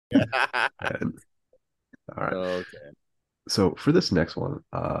And, all right. Okay. So for this next one,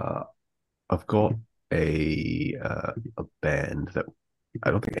 I've got a band that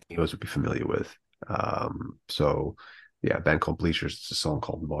I don't think any of us would be familiar with. So yeah, a band called Bleachers. It's a song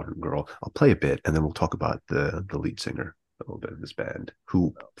called Modern Girl. I'll play a bit and then we'll talk about the lead singer a little bit of this band,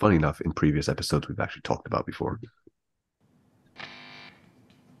 who, funny enough, in previous episodes we've actually talked about before.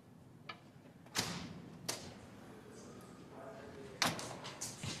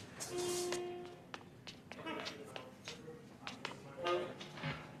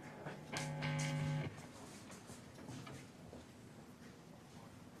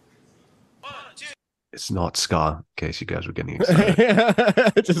 It's not ska, in case you guys were getting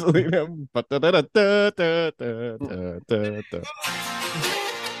excited. Just leave him.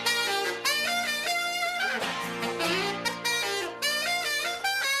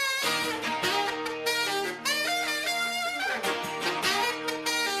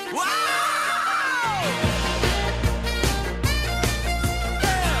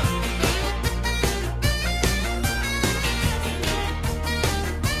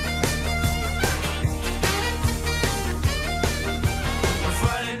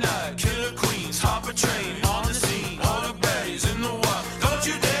 Friday night, killer queens, hop a train on the scene. All the baddies in the wild. Don't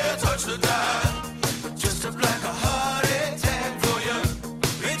you dare touch the dial. Just a black a heart attack for you.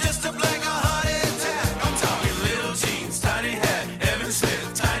 It's just a black a heart attack. I'm talking little jeans, tiny hat, Evan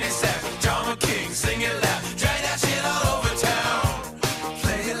Smith, tiny sack, John King, sing it loud, drag that shit all over town.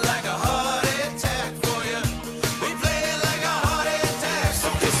 Play it like a heart attack for you. We play it like a heart attack. So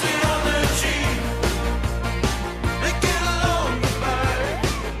kiss me on the cheek. Make it a long goodbye.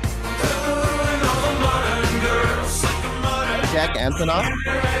 And all the modern girls, like a modern Jack Antonoff?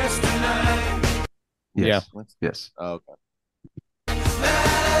 dress tonight. Yes, Yeah. yes. Oh, okay.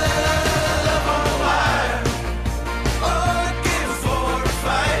 Love on fire. Oh, give for a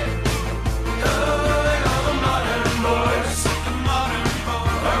fight. And all the modern boys, like the modern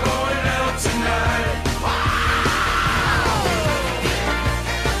boys, are going out tonight.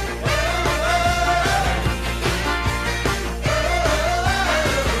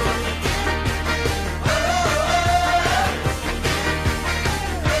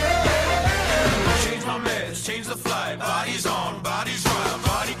 Change my meds, change the flight. Bodies on, bodies round,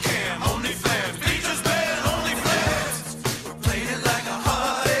 body cam, only flames. Bleachers band, only flames. We're playing it like a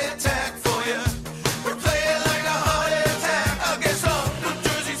heart attack for you. We're playing like a heart attack against all New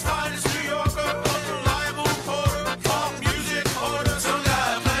Jersey's finest New Yorker, unreliable porter, pop music order. Some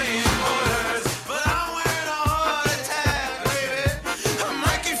guy playing quarters, but I'm wearing a heart attack, baby. I'm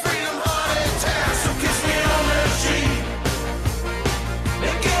Mikey Freedom heart attack. So kiss me on the cheek.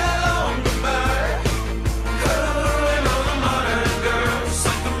 Make it a long goodbye. And all the modern girls,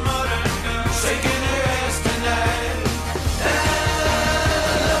 like the modern girls, shaking their ass tonight.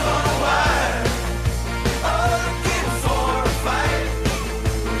 And love on a wire, all looking for a fight.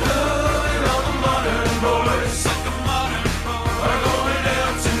 And all the modern boys, like the modern boys, are going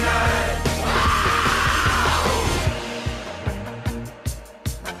out tonight.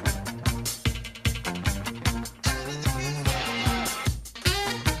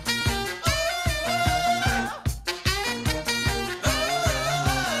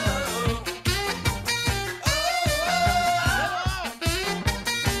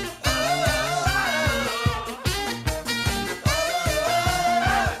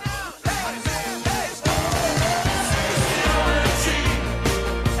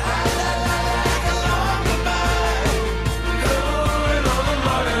 And all the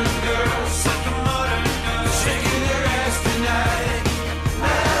modern girls, like the modern girls, shaking their ass tonight.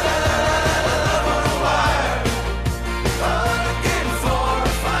 Love on a wire, all looking for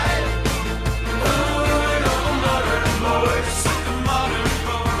a fight. And all the modern boys, like the modern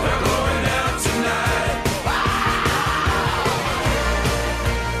boys, are going out tonight.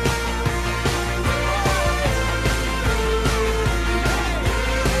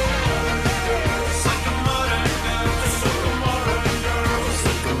 It's like the modern girls, it's like the modern girls, it's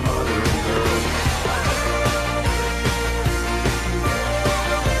like the modern girls. It's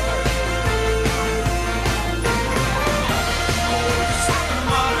like the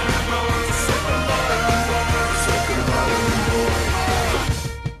modern girls, it's like the modern girls, it's like the modern girls.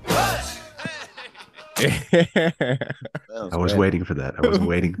 That I was great. waiting for that. I was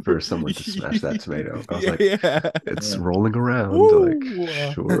waiting for someone to smash that tomato. I was like, Yeah. it's rolling around, like,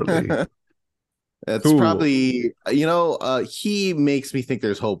 Ooh. surely. That's Cool. probably, he makes me think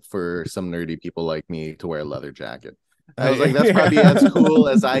there's hope for some nerdy people like me to wear a leather jacket. I was like, that's probably as cool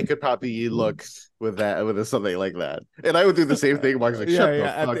as I could probably look with something like that. And I would do the same thing. Mark's like, shut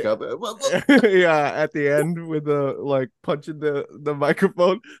the fuck up. Yeah, at the end with the like punching the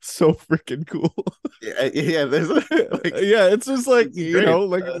microphone, so freaking cool. Yeah, there's like, yeah, it's just like great.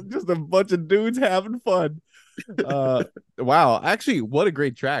 like just a bunch of dudes having fun. Wow, actually, what a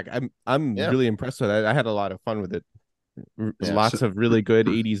great track. I'm really impressed with that. I had a lot of fun with it. Lots of really good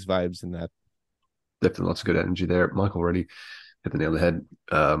 80s vibes in that. Definitely lots of good energy there. Michael already hit the nail on the head.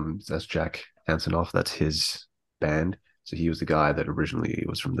 That's Jack Antonoff. That's his band. So he was the guy that originally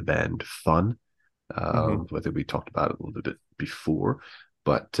was from the band Fun. Whether we talked about it a little bit before,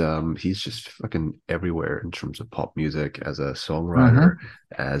 but he's just fucking everywhere in terms of pop music as a songwriter,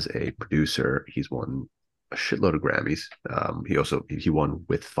 as a producer. He's won a shitload of Grammys. He won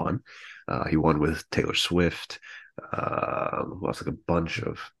with Fun. He won with Taylor Swift. Like a bunch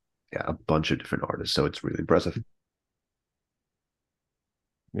of different artists. So it's really impressive.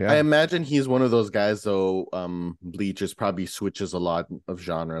 I imagine he's one of those guys though. Bleachers probably switches a lot of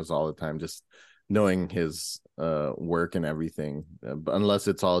genres all the time, just knowing his work and everything. Unless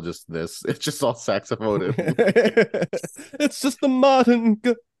it's all just this, it's just all saxophone. It's just the modern.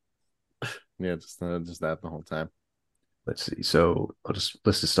 Yeah, just that the whole time. Let's see. So I'll just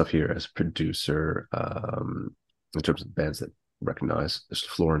list the stuff here as producer. In terms of bands that recognize, there's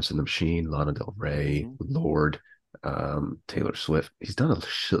Florence and the Machine, Lana Del Rey, Lorde, Taylor Swift. He's done a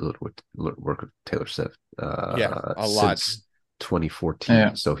shitload of work with Taylor Swift. A lot since 2014.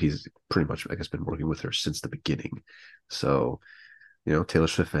 Yeah. So he's pretty much, I guess, been working with her since the beginning. So, Taylor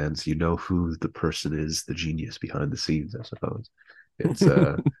Swift fans, you know who the person is, the genius behind the scenes, I suppose. It's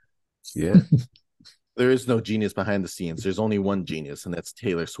yeah. There is no genius behind the scenes. There's only one genius, and that's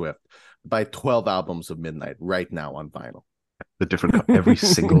Taylor Swift. Buy 12 albums of Midnight right now on vinyl. The different, every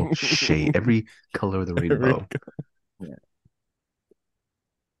single shade, every color of the rainbow. Yeah.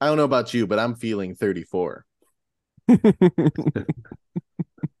 I don't know about you, but I'm feeling 34.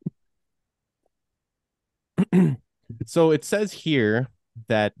 So it says here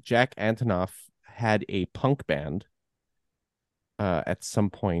that Jack Antonoff had a punk band at some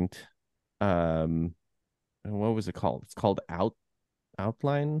point. What was it called? It's called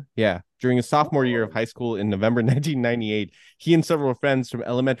Outline. Yeah. During his sophomore year of high school in November 1998, he and several friends from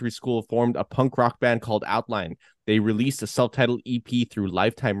elementary school formed a punk rock band called Outline. They released a self-titled EP through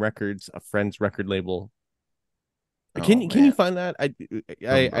Lifetime Records, a friend's record label. Can you find that? I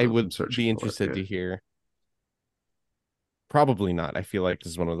would be interested to hear. Probably not. I feel like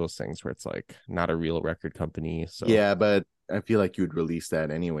this is one of those things where it's like not a real record company. So yeah, but I feel like you'd release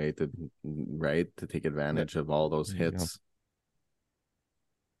that anyway to take advantage of all those hits.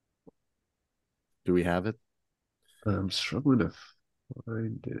 Do we have it? I'm struggling to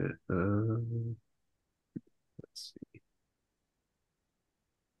find it. Let's see.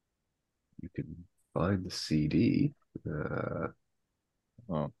 You can find the CD.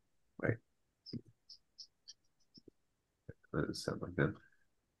 Oh, wait. That doesn't sound like that.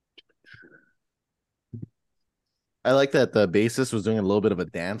 I like that the bassist was doing a little bit of a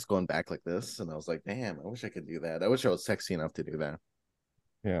dance going back like this, and I was like, damn, I wish I could do that. I wish I was sexy enough to do that.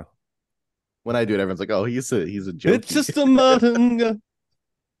 Yeah. When I do it, everyone's like, oh, he's a joke. It's just a modern.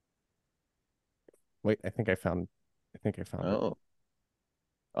 Wait, I think I found it.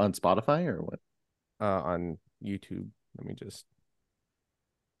 On Spotify or what? On YouTube. Let me just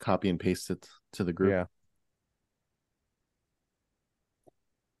copy and paste it to the group. Yeah.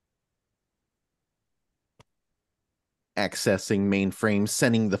 Accessing mainframe,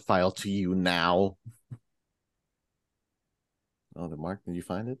 sending the file to you now. Oh, Mark, did you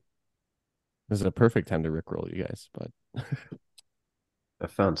find it? This is a perfect time to rickroll you guys, but I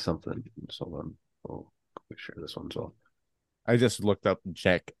found something. So I'll share this one as well. I just looked up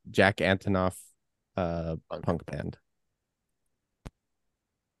Jack Antonoff punk band.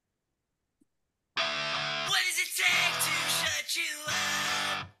 What does it take to shut you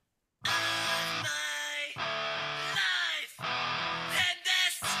up of my life? And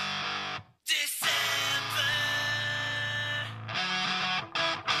this December.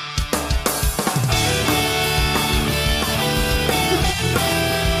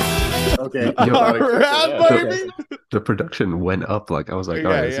 Okay. The production went up. Like I was like, oh,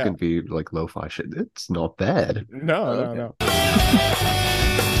 this is gonna be like lo-fi shit. It's not bad. No. Give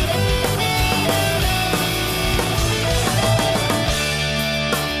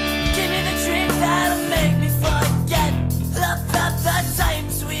me the drink that'll make me forget about the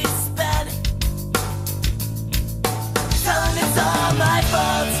times we spent. Telling it's all my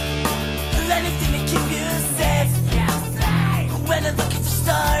fault. Anything to keep you safe. When I look at the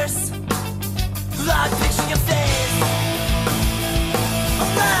stars, Lord, picture your face.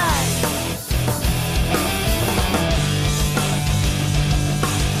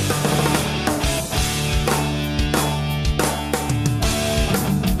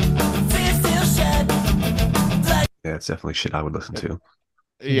 Yeah, it's definitely shit I would listen to.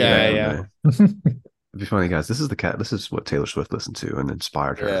 Yeah. It'd be funny, guys. This is the cat. This is what Taylor Swift listened to and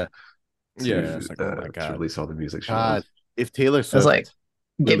inspired Yeah. her Yeah, to it's like, oh my to God. release all the music she God, loves. if Taylor was Swift like,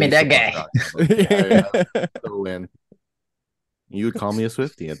 give me that released a guy. punk rock album, yeah, so win. You would call me a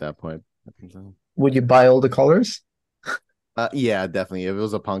Swiftie at that point. I think so. Would you buy all the colors? Yeah, definitely. If it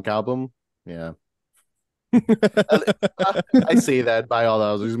was a punk album, yeah. I say that by all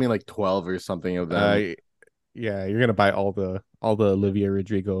those. There's been like 12 or something of them. Yeah, you're gonna buy all the Olivia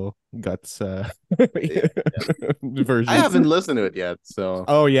Rodrigo guts versions. I haven't listened to it yet, so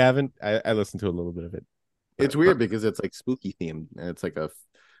Oh, you haven't? I listened to a little bit of it. it's weird because it's like spooky themed and it's like a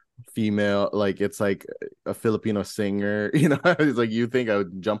female, like it's like a Filipino singer. It's like you think I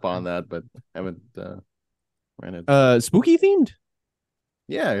would jump on that, but I haven't ran it. Spooky themed?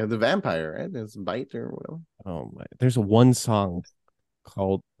 Yeah, the vampire, right? It's Bite or whatever. Oh my! There's one song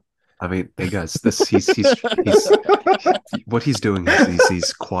called. I mean, hey guys, he's what he's doing is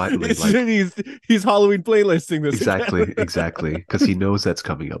he's quietly like He's Halloween playlisting this. exactly because he knows that's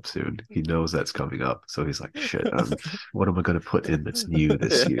coming up soon. He knows that's coming up, so he's like, shit. What am I going to put in that's new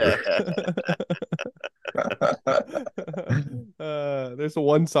this year? There's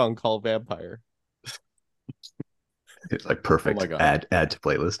one song called Vampire. It's like perfect. Oh my God. Add to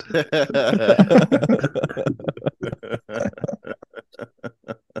playlist.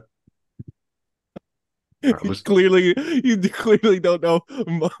 You clearly don't know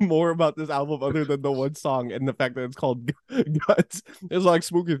more about this album other than the one song and the fact that it's called Guts. It's like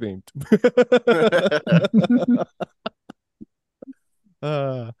spooky themed.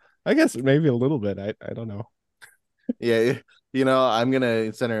 I guess maybe a little bit. I don't know. Yeah, I'm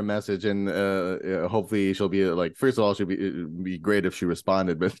gonna send her a message and hopefully she'll be like, first of all, it'd be great if she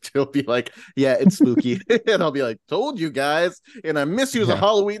responded, but she'll be like, yeah, it's spooky. And I'll be like, told you guys, and I Miss You is a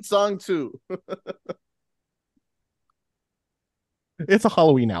Halloween song too. It's a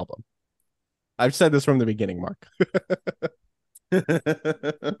Halloween album. I've said this from the beginning, Mark.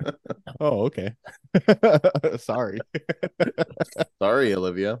 Oh, okay. Sorry. Sorry,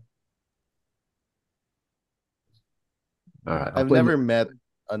 Olivia. All right, I've never met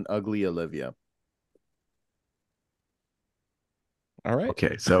an ugly Olivia. All right.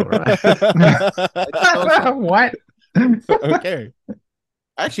 Okay, so what? Okay.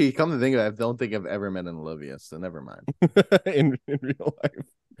 Actually, come to think of it, I don't think I've ever met an Olivia, so never mind. in real life.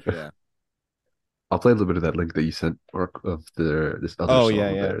 Yeah. I'll play a little bit of that link that you sent, or of this other song of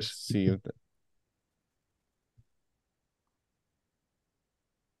yeah. theirs. See you.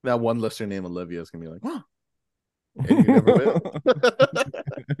 That one listener named Olivia is gonna be like, huh. And you never will.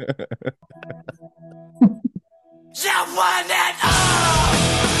 One and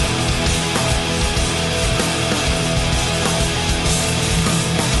all.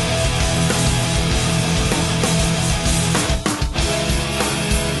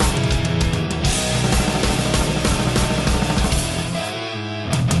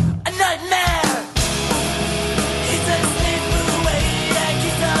 A nightmare. He's asleep away and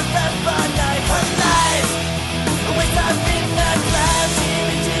he's on the fun night. Her life. Wakes up in the clouds. She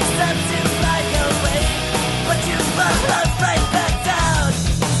reaches up to fly away, but you pull her right back down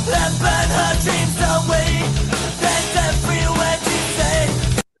and burn her dreams away. There's everywhere to say.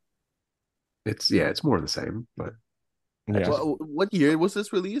 It's more of the same, but Yeah. What year was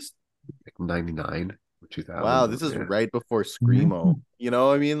this released? like 99 or 2000. Wow, this is right before Screamo. You know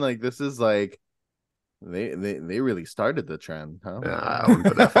what I mean? Like this is like they really started the trend, huh? I wouldn't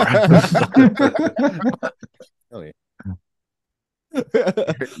go that far. Really?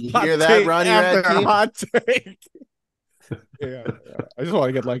 You hear that, Ronnie Radke? Hot take. Yeah. I just want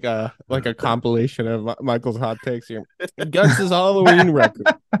to get like a compilation of Michael's hot takes here. Guts' Halloween record.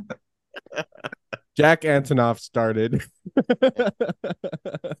 Jack Antonoff started.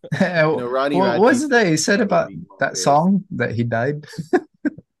 Ronnie what Radke- was it that he said about that song that he died?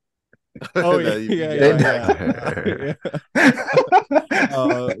 Oh That you-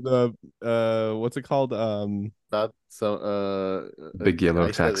 The what's it called? About Big Yellow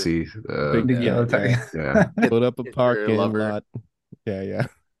I said it. Taxi. Big Yellow Taxi. Yeah. Put up a Your parking lover. lot. Yeah.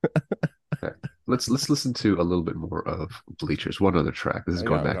 Let's listen to a little bit more of Bleachers. One other track. This is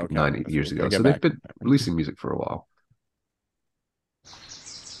going back okay. 9 years ago. Get So back. they've been releasing music for a while.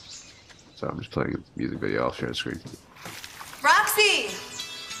 So I'm just playing a music video. I'll share the screen. Roxy!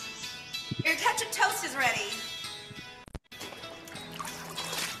 Your ketchup toast is ready.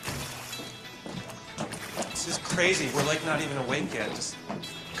 This is crazy. We're like not even awake yet. Just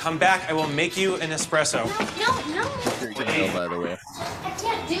come back. I will make you an espresso. No. Good to know, by the way. I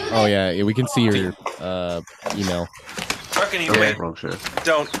can't do that. Oh yeah, we can see your email. Mark, Oh, anyway. wrong shit.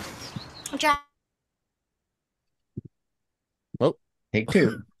 Don't. Jack. Take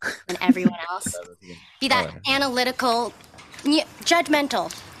two. than everyone else. Be that analytical,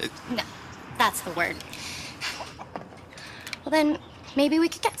 judgmental. No, that's the word. Well, then maybe we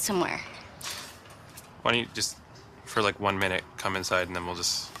could get somewhere. Why don't you just, for like 1 minute, come inside and then we'll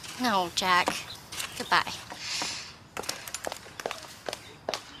just... No, Jack. Goodbye.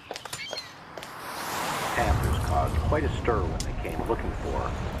 Panthers caused quite a stir when they came looking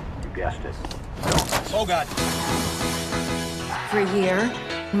for, you guessed it, donuts. Oh, God. For a year,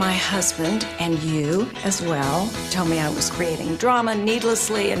 my husband and you as well told me I was creating drama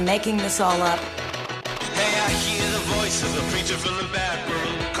needlessly and making this all up. Hey, I hear the voice of the preacher from the back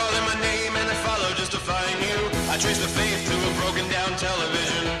room, calling my name and I follow just to find you. I trace the faith to a broken down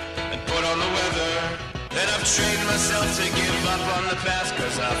television and put on the weather. Then I've trained myself to give up on the past,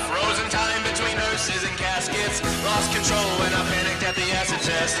 cause I've frozen time between hearses and caskets. Lost control when I panicked at the acid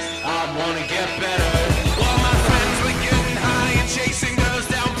test. I wanna get better. While my friends were getting high and chasing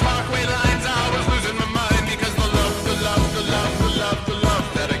girls down parkway lines, I was losing my mind because the love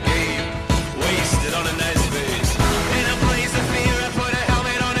that I gave wasted on a nice face. In a blaze of fear, I put a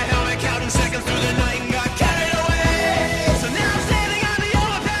helmet on a helmet, counting seconds through the night and got carried away. So now I'm standing on the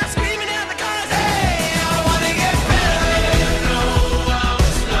overpass, screaming at the cars, hey, I wanna get better. You know I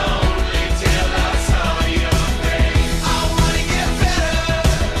was lonely till I saw your face. I wanna get better,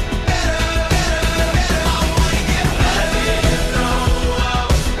 better. I wanna get better. You know I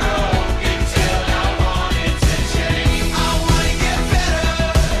was broken till I wanted to change. I wanna get better,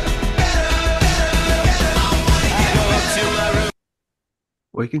 better. I wanna get better. Go up to my room.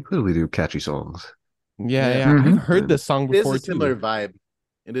 Well, you can clearly do catchy songs. Yeah, Yeah. I've Mhm. heard this song It is before a too. similar vibe.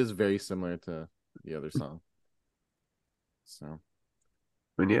 It is very similar to the other song. So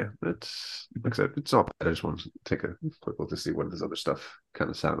I mean, yeah, it's like I said, it's not bad. I just wanted to take a quick look to see what his other stuff kind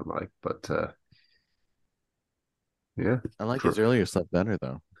of sounded like. But yeah, I like For- his earlier stuff better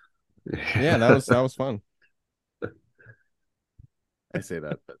though. Yeah, that was fun. I say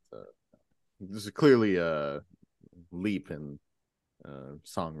that, but this is clearly a leap in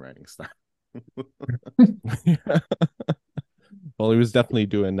songwriting style. Well, he was definitely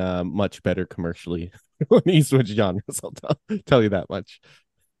doing much better commercially when he switched genres. I'll tell you that much.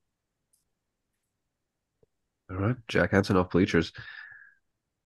 All right, Jack Hansen off Bleachers.